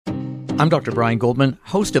I'm Dr. Brian Goldman,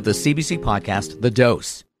 host of the CBC podcast, The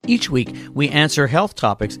Dose. Each week, we answer health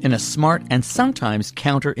topics in a smart and sometimes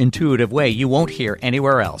counterintuitive way you won't hear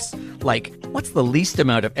anywhere else. Like, what's the least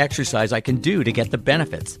amount of exercise I can do to get the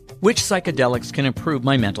benefits? Which psychedelics can improve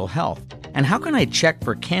my mental health? And how can I check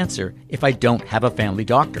for cancer if I don't have a family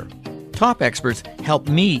doctor? Top experts help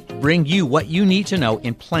me bring you what you need to know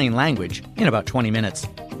in plain language in about 20 minutes.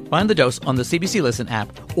 Find The Dose on the CBC Listen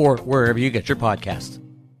app or wherever you get your podcasts.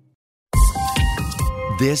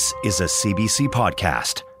 This is a CBC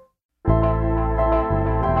podcast.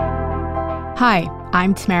 Hi,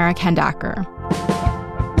 I'm Tamara Kendacker.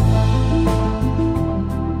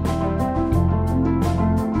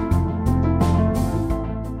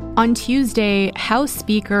 On Tuesday, House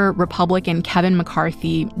Speaker Republican Kevin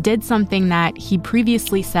McCarthy did something that he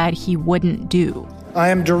previously said he wouldn't do. I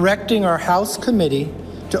am directing our House committee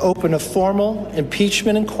to open a formal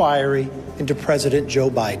impeachment inquiry into President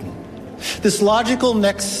Joe Biden. This logical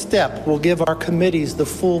next step will give our committees the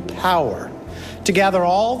full power to gather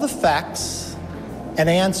all the facts and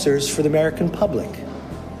answers for the American public.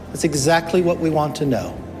 That's exactly what we want to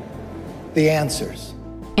know, the answers.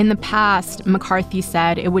 In the past, McCarthy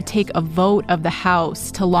said it would take a vote of the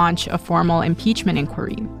House to launch a formal impeachment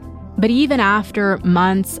inquiry. But even after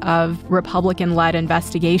months of Republican-led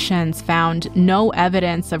investigations found no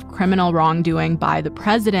evidence of criminal wrongdoing by the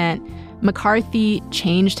president, McCarthy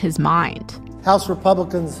changed his mind. House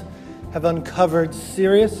Republicans have uncovered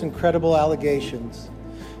serious and credible allegations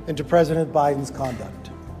into President Biden's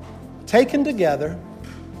conduct. Taken together,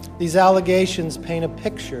 these allegations paint a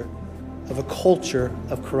picture of a culture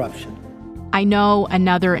of corruption. I know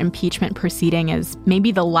another impeachment proceeding is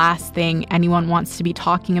maybe the last thing anyone wants to be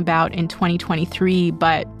talking about in 2023,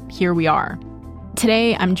 but here we are.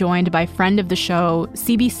 Today, I'm joined by friend of the show,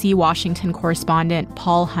 CBC Washington correspondent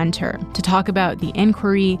Paul Hunter, to talk about the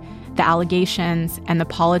inquiry, the allegations, and the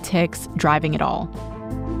politics driving it all.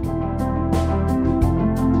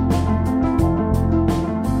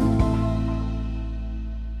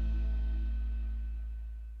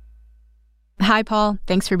 Hi, Paul.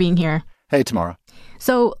 Thanks for being here. Hey, Tamara.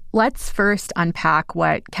 So let's first unpack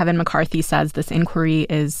what Kevin McCarthy says this inquiry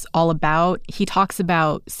is all about. He talks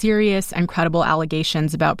about serious and credible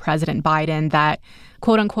allegations about President Biden that,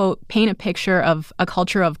 quote unquote, paint a picture of a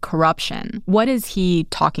culture of corruption. What is he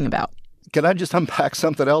talking about? Can I just unpack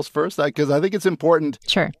something else first? Because I think it's important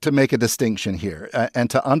to make a distinction here and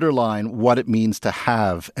to underline what it means to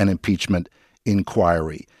have an impeachment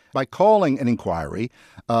inquiry. By calling an inquiry,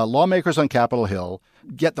 lawmakers on Capitol Hill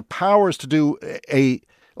get the powers to do a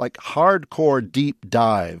hardcore deep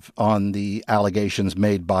dive on the allegations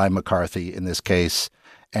made by McCarthy in this case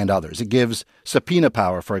and others. It gives subpoena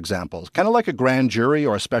power, for example, kind of like a grand jury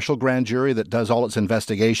or a special grand jury that does all its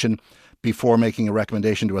investigation before making a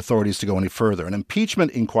recommendation to authorities to go any further. An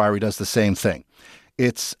impeachment inquiry does the same thing.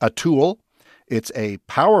 It's a tool. It's a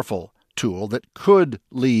powerful tool that could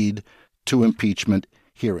lead to impeachment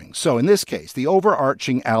hearings. So in this case, the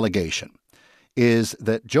overarching allegation is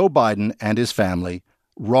that Joe Biden and his family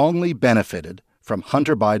wrongly benefited from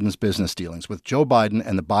Hunter Biden's business dealings, with Joe Biden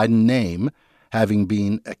and the Biden name having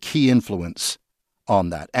been a key influence on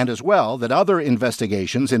that. And as well, that other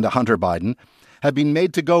investigations into Hunter Biden have been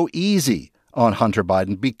made to go easy on Hunter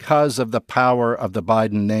Biden because of the power of the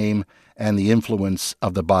Biden name and the influence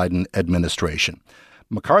of the Biden administration.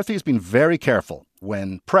 McCarthy has been very careful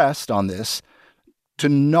when pressed on this to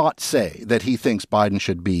not say that he thinks Biden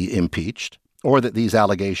should be impeached or that these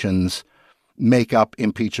allegations make up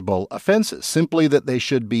impeachable offenses, simply that they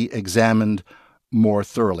should be examined more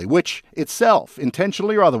thoroughly, which itself,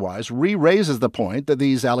 intentionally or otherwise, re-raises the point that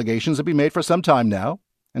these allegations have been made for some time now,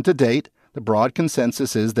 and to date, the broad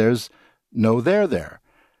consensus is there's no there.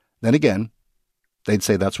 Then again, they'd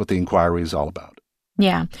say that's what the inquiry is all about.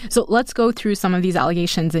 Yeah. So let's go through some of these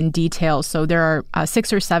allegations in detail. So there are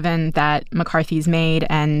 6 or 7 that McCarthy's made,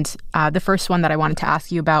 and the first one that I wanted to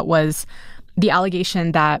ask you about was the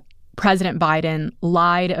allegation that President Biden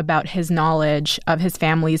lied about his knowledge of his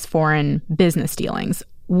family's foreign business dealings.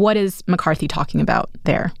 What is McCarthy talking about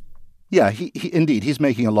there? Yeah, he indeed, he's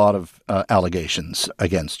making a lot of allegations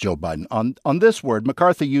against Joe Biden. On this word,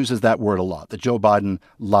 McCarthy uses that word a lot, that Joe Biden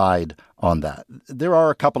lied on that. There are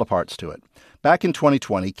a couple of parts to it. Back in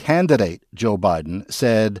 2020, candidate Joe Biden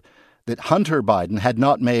said that Hunter Biden had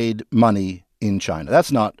not made money in China.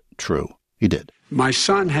 That's not true. He did. My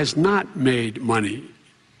son has not made money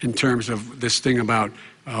in terms of this thing about,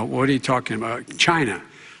 what are you talking about, China.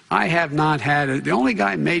 I have not had the only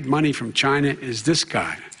guy made money from China is this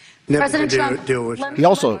guy. President Trump, he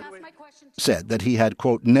also said that he had,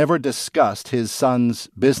 quote, never discussed his son's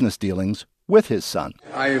business dealings with his son.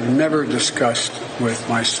 I have never discussed with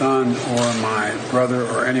my son or my brother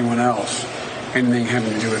or anyone else anything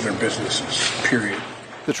having to do with their businesses, period.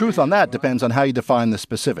 The truth on that depends on how you define the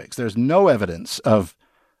specifics. There's no evidence of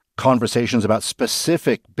conversations about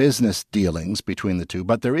specific business dealings between the two,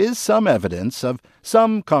 but there is some evidence of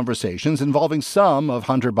some conversations involving some of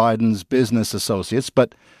Hunter Biden's business associates.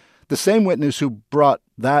 But the same witness who brought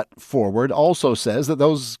that forward also says that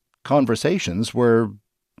those conversations were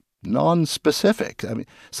non-specific. I mean,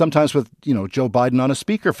 sometimes with, Joe Biden on a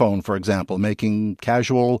speakerphone, for example, making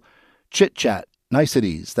casual chit-chat,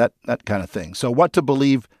 niceties, that kind of thing. So what to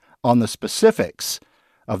believe on the specifics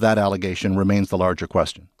of that allegation remains the larger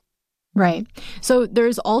question. Right. So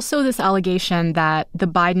there's also this allegation that the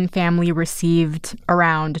Biden family received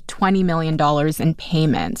around $20 million in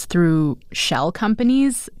payments through shell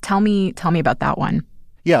companies. Tell me about that one.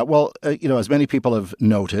 Yeah, well, as many people have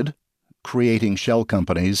noted, creating shell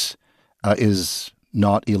companies is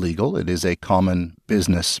not illegal. It is a common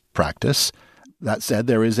business practice. That said,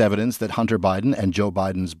 there is evidence that Hunter Biden and Joe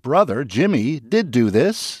Biden's brother, Jimmy, did do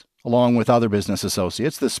this, along with other business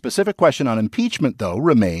associates. The specific question on impeachment, though,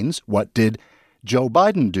 remains, what did Joe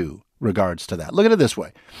Biden do regards to that? Look at it this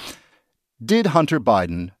way. Did Hunter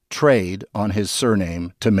Biden trade on his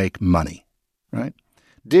surname to make money, right?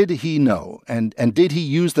 Did he know, and did he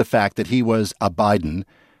use the fact that he was a Biden,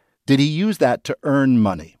 did he use that to earn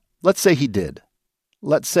money? Let's say he did.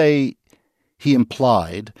 Let's say he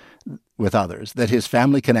implied with others that his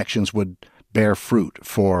family connections would bear fruit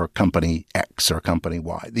for company X or company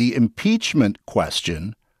Y. The impeachment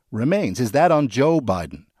question remains. Is that on Joe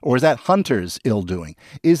Biden or is that Hunter's ill-doing?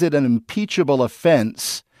 Is it an impeachable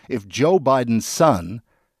offense if Joe Biden's son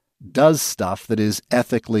does stuff that is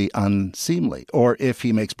ethically unseemly, or if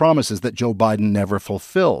he makes promises that Joe Biden never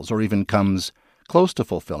fulfills or even comes close to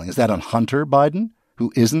fulfilling? Is that on Hunter Biden,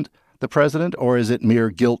 who isn't the president, or is it mere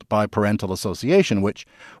guilt by parental association, which,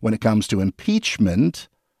 when it comes to impeachment,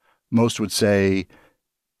 most would say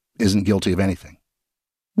isn't guilty of anything?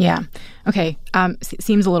 Yeah. Okay.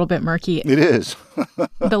 Seems a little bit murky. It is.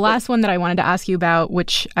 The last one that I wanted to ask you about,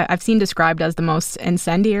 which I've seen described as the most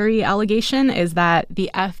incendiary allegation, is that the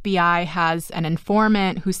FBI has an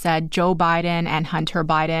informant who said Joe Biden and Hunter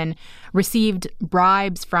Biden received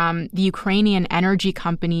bribes from the Ukrainian energy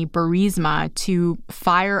company Burisma to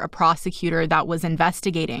fire a prosecutor that was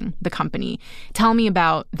investigating the company. Tell me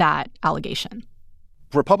about that allegation.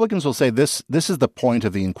 Republicans will say this is the point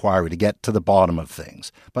of the inquiry, to get to the bottom of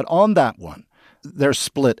things. But on that one, there's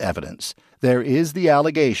split evidence. There is the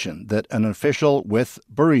allegation that an official with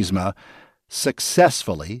Burisma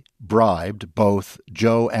successfully bribed both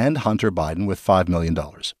Joe and Hunter Biden with $5 million.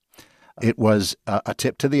 It was a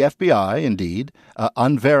tip to the FBI, indeed,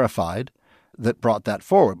 unverified, that brought that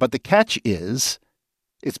forward. But the catch is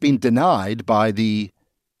it's been denied by the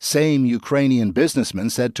same Ukrainian businessman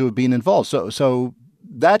said to have been involved. So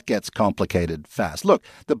that gets complicated fast. Look,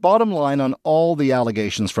 the bottom line on all the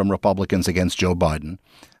allegations from Republicans against Joe Biden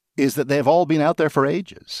is that they've all been out there for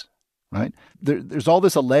ages, right? There's all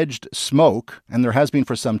this alleged smoke, and there has been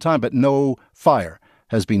for some time, but no fire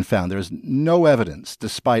has been found. There's no evidence,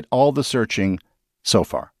 despite all the searching so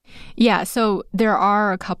far. Yeah, so there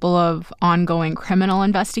are a couple of ongoing criminal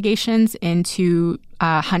investigations into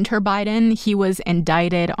Hunter Biden. He was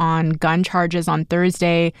indicted on gun charges on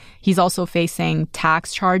Thursday. He's also facing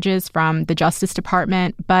tax charges from the Justice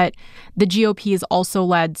Department. But the GOP has also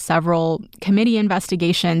led several committee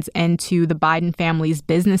investigations into the Biden family's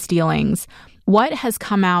business dealings. What has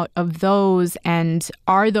come out of those, and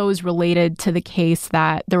are those related to the case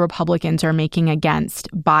that the Republicans are making against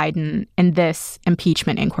Biden in this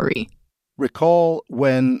impeachment inquiry? Recall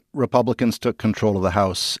when Republicans took control of the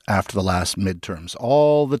House after the last midterms.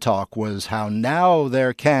 All the talk was how now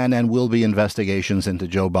there can and will be investigations into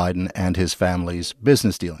Joe Biden and his family's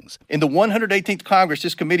business dealings. In the 118th Congress,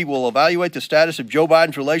 this committee will evaluate the status of Joe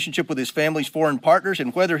Biden's relationship with his family's foreign partners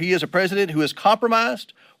and whether he is a president who is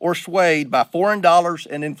compromised or swayed by foreign dollars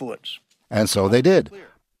and influence. And so they did,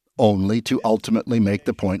 only to ultimately make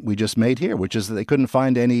the point we just made here, which is that they couldn't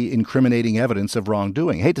find any incriminating evidence of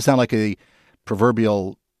wrongdoing. I hate to sound like a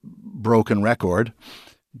proverbial broken record,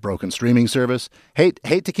 broken streaming service. Hate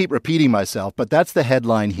to keep repeating myself, but that's the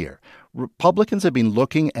headline here. Republicans have been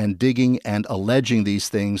looking and digging and alleging these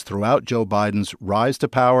things throughout Joe Biden's rise to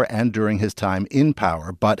power and during his time in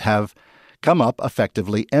power, but have come up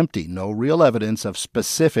effectively empty. No real evidence of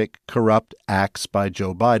specific corrupt acts by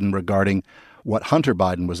Joe Biden regarding what Hunter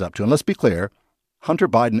Biden was up to. And let's be clear, Hunter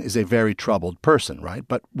Biden is a very troubled person, right?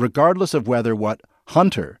 But regardless of whether what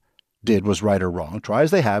Hunter did was right or wrong, try as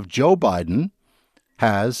they have, Joe Biden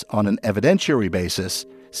has, on an evidentiary basis,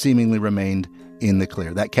 seemingly remained in the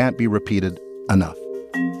clear. That can't be repeated enough.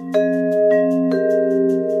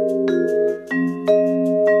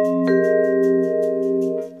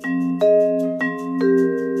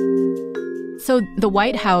 So the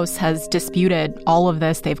White House has disputed all of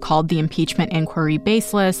this. They've called the impeachment inquiry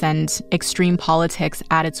baseless and extreme politics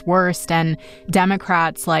at its worst. And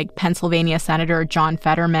Democrats like Pennsylvania Senator John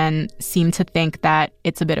Fetterman seem to think that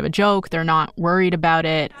it's a bit of a joke. They're not worried about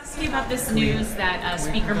it. Ask you about this news that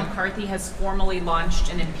Speaker McCarthy has formally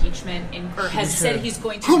launched an impeachment or has said he's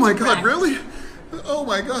going to. Oh my God, really? Oh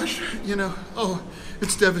my gosh,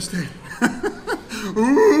 it's devastating.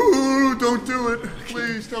 Ooh, don't do it.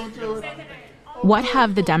 Please don't do it. What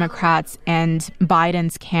have the Democrats and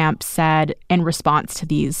Biden's camp said in response to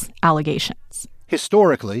these allegations?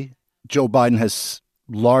 Historically, Joe Biden has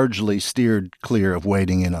largely steered clear of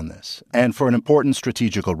wading in on this, and for an important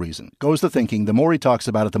strategical reason. Goes the thinking, the more he talks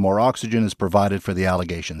about it, the more oxygen is provided for the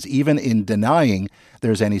allegations, even in denying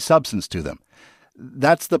there's any substance to them.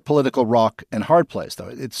 That's the political rock and hard place, though.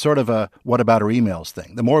 It's sort of a what about her emails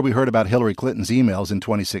thing. The more we heard about Hillary Clinton's emails in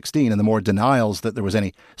 2016 and the more denials that there was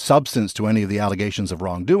any substance to any of the allegations of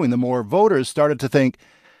wrongdoing, the more voters started to think,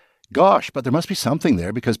 gosh, but there must be something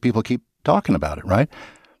there because people keep talking about it, right?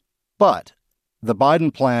 But the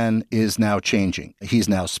Biden plan is now changing. He's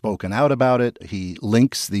now spoken out about it. He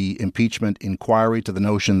links the impeachment inquiry to the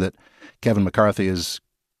notion that Kevin McCarthy is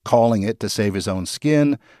calling it to save his own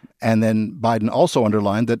skin. And then Biden also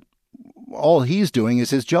underlined that all he's doing is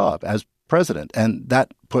his job as president. And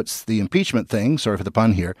that puts the impeachment thing, sorry for the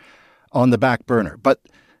pun here, on the back burner. But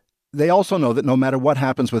they also know that no matter what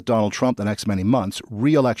happens with Donald Trump the next many months,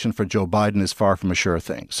 re-election for Joe Biden is far from a sure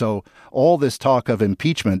thing. So all this talk of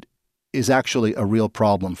impeachment is actually a real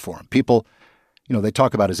problem for him. People, they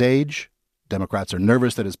talk about his age. Democrats are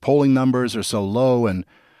nervous that his polling numbers are so low and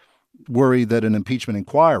worry that an impeachment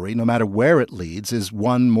inquiry, no matter where it leads, is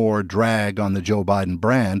one more drag on the Joe Biden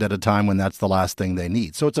brand at a time when that's the last thing they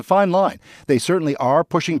need. So it's a fine line. They certainly are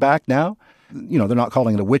pushing back now. They're not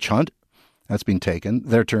calling it a witch hunt. That's been taken.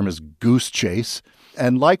 Their term is goose chase.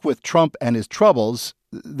 And like with Trump and his troubles,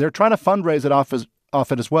 they're trying to fundraise it off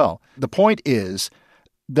it as well. The point is,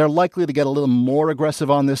 they're likely to get a little more aggressive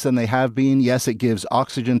on this than they have been. Yes, it gives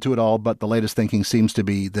oxygen to it all, but the latest thinking seems to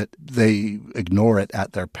be that they ignore it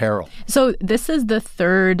at their peril. So this is the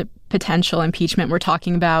third potential impeachment we're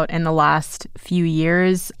talking about in the last few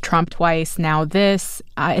years. Trump twice, now this.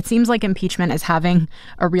 It seems like impeachment is having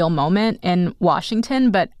a real moment in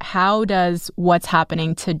Washington, but how does what's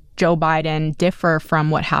happening to Joe Biden differ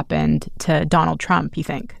from what happened to Donald Trump, you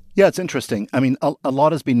think? Yeah, it's interesting. I mean, a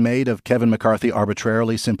lot has been made of Kevin McCarthy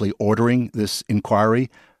arbitrarily simply ordering this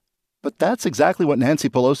inquiry. But that's exactly what Nancy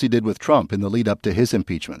Pelosi did with Trump in the lead up to his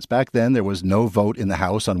impeachments. Back then, there was no vote in the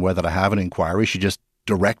House on whether to have an inquiry. She just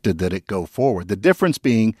directed that it go forward. The difference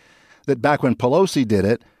being that back when Pelosi did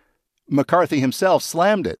it, McCarthy himself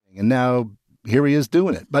slammed it. And now here he is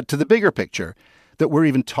doing it. But to the bigger picture, that we're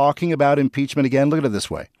even talking about impeachment again, look at it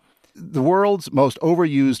this way. The world's most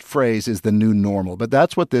overused phrase is the new normal, but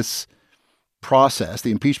that's what this process,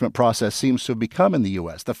 the impeachment process, seems to have become in the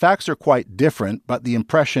U.S. The facts are quite different, but the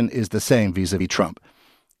impression is the same vis-a-vis Trump.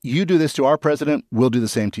 You do this to our president, we'll do the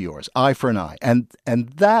same to yours. Eye for an eye. And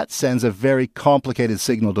that sends a very complicated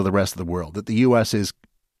signal to the rest of the world that the U.S. is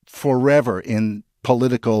forever in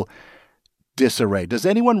political disarray. Does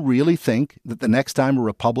anyone really think that the next time a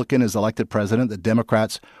Republican is elected president, that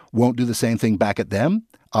Democrats won't do the same thing back at them?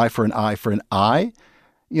 Eye for an eye for an eye,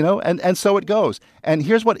 and so it goes. And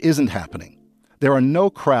here's what isn't happening. There are no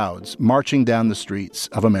crowds marching down the streets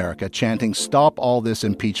of America chanting, "Stop all this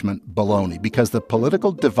impeachment baloney," because the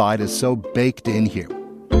political divide is so baked in here.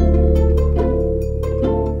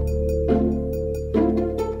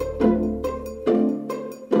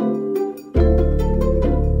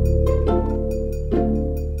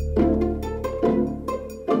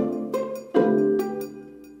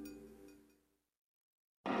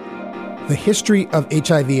 The history of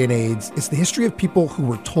HIV and AIDS is the history of people who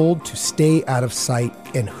were told to stay out of sight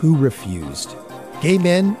and who refused. Gay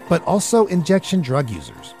men, but also injection drug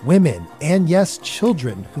users, women, and yes,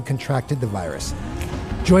 children who contracted the virus.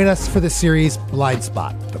 Join us for the series Blind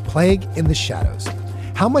Spot, The Plague in the Shadows.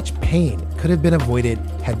 How much pain could have been avoided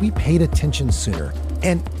had we paid attention sooner?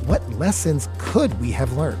 And what lessons could we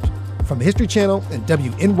have learned? From the History Channel and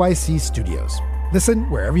WNYC Studios. Listen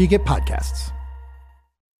wherever you get podcasts.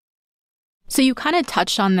 So you kind of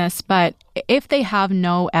touched on this, but if they have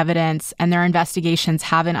no evidence and their investigations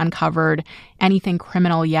haven't uncovered anything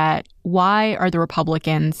criminal yet, why are the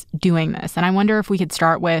Republicans doing this? And I wonder if we could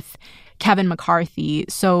start with Kevin McCarthy.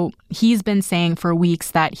 So he's been saying for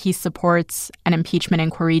weeks that he supports an impeachment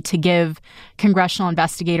inquiry to give congressional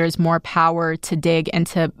investigators more power to dig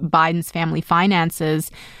into Biden's family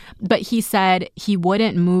finances. But he said he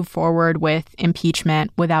wouldn't move forward with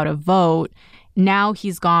impeachment without a vote. Now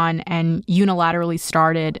he's gone and unilaterally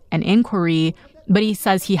started an inquiry, but he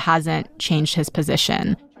says he hasn't changed his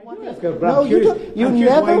position. No, you don't. You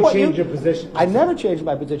never changed your position. I never changed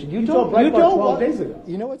my position. You told 12 days ago.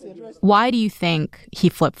 You know what's interesting? Why do you think he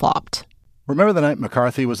flip-flopped? Remember the night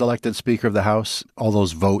McCarthy was elected Speaker of the House? All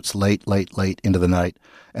those votes late into the night,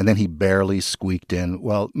 and then he barely squeaked in.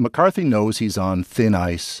 Well, McCarthy knows he's on thin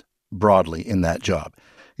ice broadly in that job.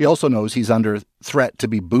 He also knows he's under threat to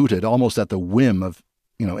be booted almost at the whim of,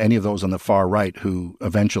 any of those on the far right who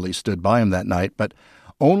eventually stood by him that night, but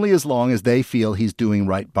only as long as they feel he's doing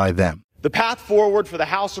right by them. The path forward for the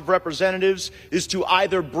House of Representatives is to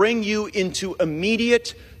either bring you into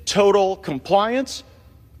immediate, total compliance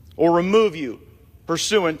or remove you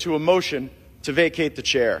pursuant to a motion to vacate the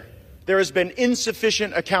chair. There has been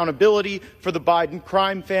insufficient accountability for the Biden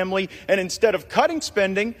crime family, and instead of cutting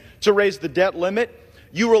spending to raise the debt limit,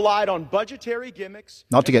 you relied on budgetary gimmicks.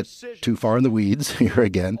 Not to get too far in the weeds here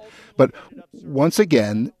again, but once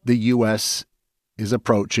again, the U.S. is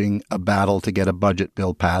approaching a battle to get a budget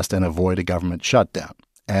bill passed and avoid a government shutdown.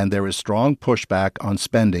 And there is strong pushback on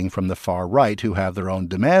spending from the far right, who have their own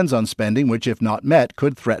demands on spending, which, if not met,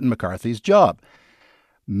 could threaten McCarthy's job.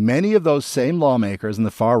 Many of those same lawmakers in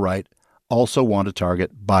the far right also want to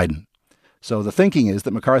target Biden. So the thinking is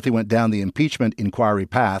that McCarthy went down the impeachment inquiry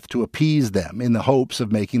path to appease them in the hopes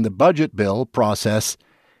of making the budget bill process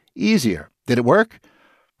easier. Did it work?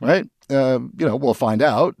 Right? We'll find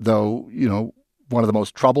out, though, one of the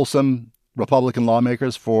most troublesome Republican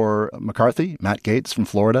lawmakers for McCarthy, Matt Gaetz from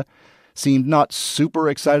Florida, seemed not super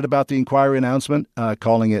excited about the inquiry announcement,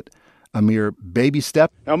 calling it a mere baby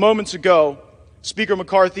step. Now, moments ago, Speaker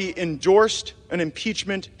McCarthy endorsed an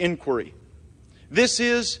impeachment inquiry. This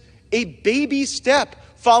is a baby step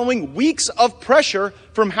following weeks of pressure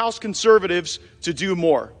from House conservatives to do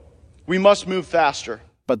more. We must move faster.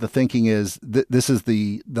 But the thinking is this is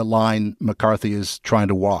the line McCarthy is trying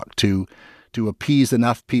to walk to appease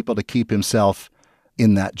enough people to keep himself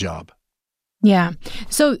in that job. Yeah.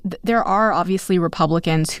 So there are obviously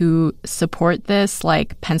Republicans who support this,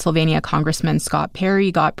 like Pennsylvania Congressman Scott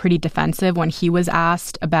Perry got pretty defensive when he was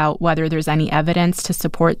asked about whether there's any evidence to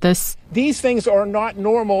support this. These things are not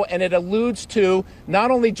normal, and it alludes to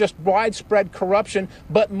not only just widespread corruption,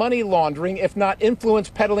 but money laundering, if not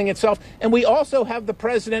influence peddling itself. And we also have the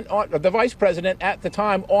vice president at the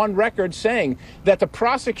time on record saying that the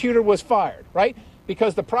prosecutor was fired, right?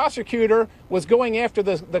 Because the prosecutor was going after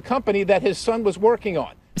the company that his son was working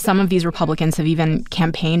on. Some of these Republicans have even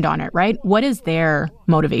campaigned on it, right? What is their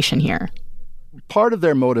motivation here? Part of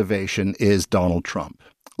their motivation is Donald Trump.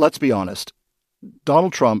 Let's be honest.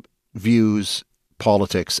 Donald Trump views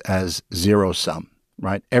politics as zero sum,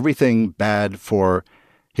 right? Everything bad for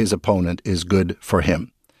his opponent is good for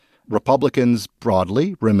him. Republicans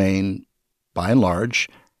broadly remain, by and large,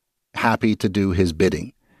 happy to do his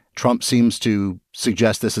bidding. Trump seems to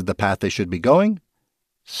suggest this is the path they should be going,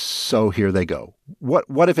 so here they go.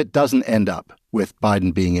 What if it doesn't end up with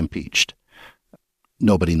Biden being impeached?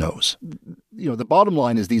 Nobody knows. The bottom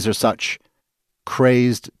line is these are such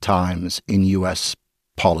crazed times in U.S.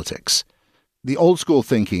 politics. The old school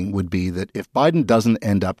thinking would be that if Biden doesn't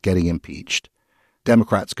end up getting impeached,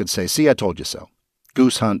 Democrats could say, see, I told you so.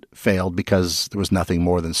 Goose hunt failed because there was nothing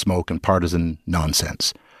more than smoke and partisan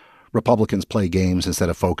nonsense. Republicans play games instead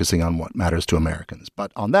of focusing on what matters to Americans.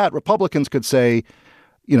 But on that, Republicans could say,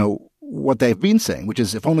 what they've been saying, which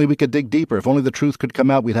is if only we could dig deeper, if only the truth could come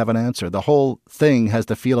out, we'd have an answer. The whole thing has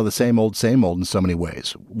the feel of the same old in so many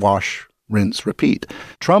ways. Wash, rinse, repeat.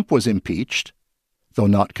 Trump was impeached, though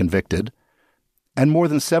not convicted, and more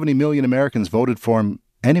than 70 million Americans voted for him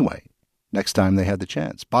anyway, next time they had the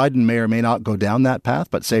chance. Biden may or may not go down that path,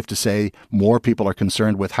 but safe to say more people are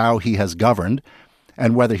concerned with how he has governed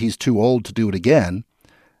and whether he's too old to do it again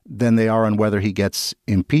than they are on whether he gets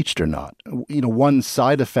impeached or not. One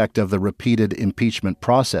side effect of the repeated impeachment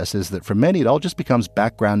process is that for many, it all just becomes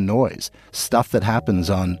background noise, stuff that happens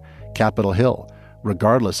on Capitol Hill,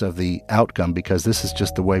 regardless of the outcome, because this is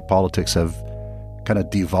just the way politics have kind of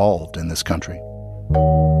devolved in this country.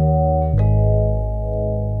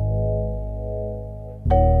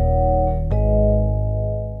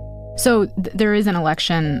 So there is an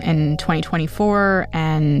election in 2024,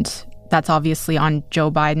 and that's obviously on Joe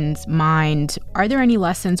Biden's mind. Are there any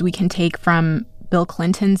lessons we can take from Bill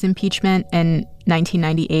Clinton's impeachment in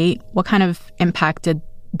 1998? What kind of impact did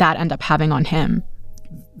that end up having on him?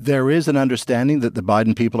 There is an understanding that the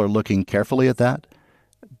Biden people are looking carefully at that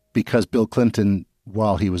because Bill Clinton,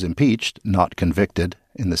 while he was impeached, not convicted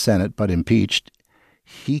in the Senate, but impeached,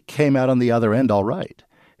 he came out on the other end all right.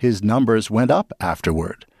 His numbers went up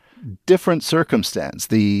afterward. Different circumstance.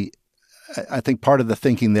 I think part of the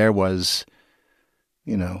thinking there was,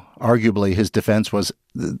 arguably his defense was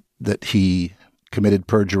that he committed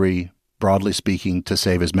perjury, broadly speaking, to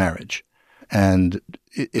save his marriage. And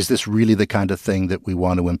is this really the kind of thing that we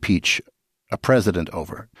want to impeach a president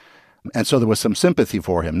over? And so there was some sympathy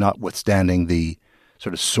for him, notwithstanding the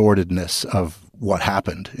sort of sordidness of what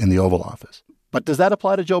happened in the Oval Office. But does that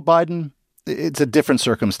apply to Joe Biden? It's a different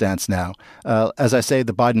circumstance now. As I say,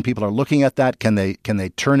 the Biden people are looking at that. Can they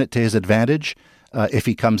turn it to his advantage if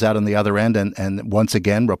he comes out on the other end? And once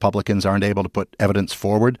again, Republicans aren't able to put evidence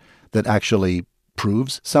forward that actually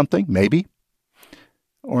proves something, maybe,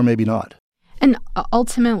 or maybe not. And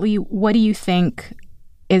ultimately, what do you think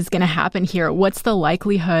is going to happen here? What's the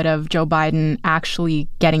likelihood of Joe Biden actually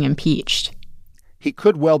getting impeached? He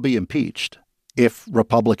could well be impeached if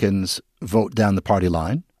Republicans vote down the party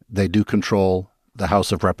line. They do control the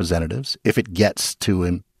House of Representatives if it gets to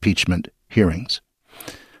impeachment hearings.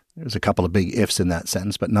 There's a couple of big ifs in that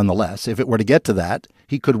sentence, but nonetheless, if it were to get to that,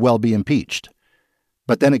 he could well be impeached.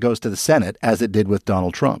 But then it goes to the Senate, as it did with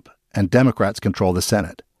Donald Trump, and Democrats control the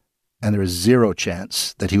Senate. And there is zero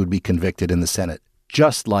chance that he would be convicted in the Senate,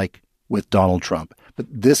 just like with Donald Trump. But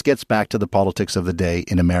this gets back to the politics of the day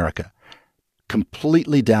in America.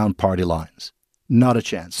 Completely down party lines. Not a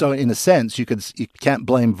chance. So in a sense, you can't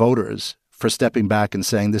blame voters for stepping back and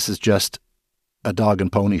saying this is just a dog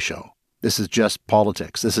and pony show. This is just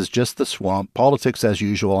politics. This is just the swamp. Politics as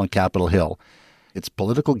usual on Capitol Hill. It's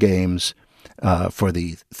political games for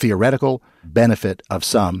the theoretical benefit of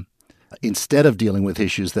some, instead of dealing with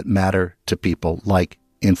issues that matter to people like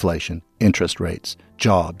inflation, interest rates,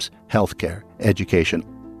 jobs, healthcare, education.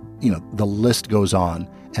 The list goes on,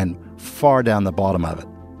 and far down the bottom of it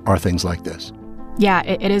are things like this. Yeah,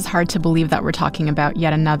 it is hard to believe that we're talking about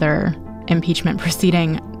yet another impeachment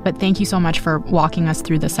proceeding, but thank you so much for walking us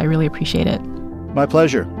through this. I really appreciate it. My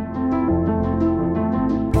pleasure.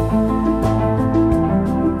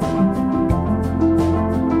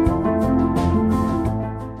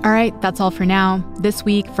 All right, that's all for now. This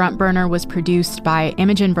week, Front Burner was produced by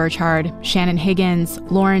Imogen Burchard, Shannon Higgins,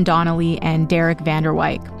 Lauren Donnelly, and Derek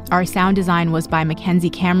Vanderwyk. Our sound design was by Mackenzie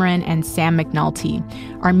Cameron and Sam McNulty.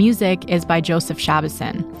 Our music is by Joseph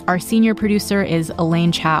Shabison. Our senior producer is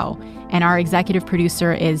Elaine Chow, and our executive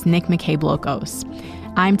producer is Nick McKay-Blokos.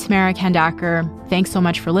 I'm Tamara Kandaker. Thanks so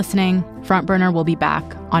much for listening. Front Burner will be back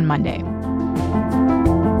on Monday.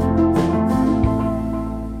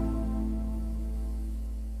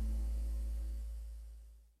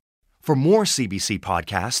 For more CBC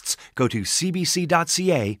podcasts, go to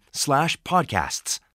cbc.ca/podcasts.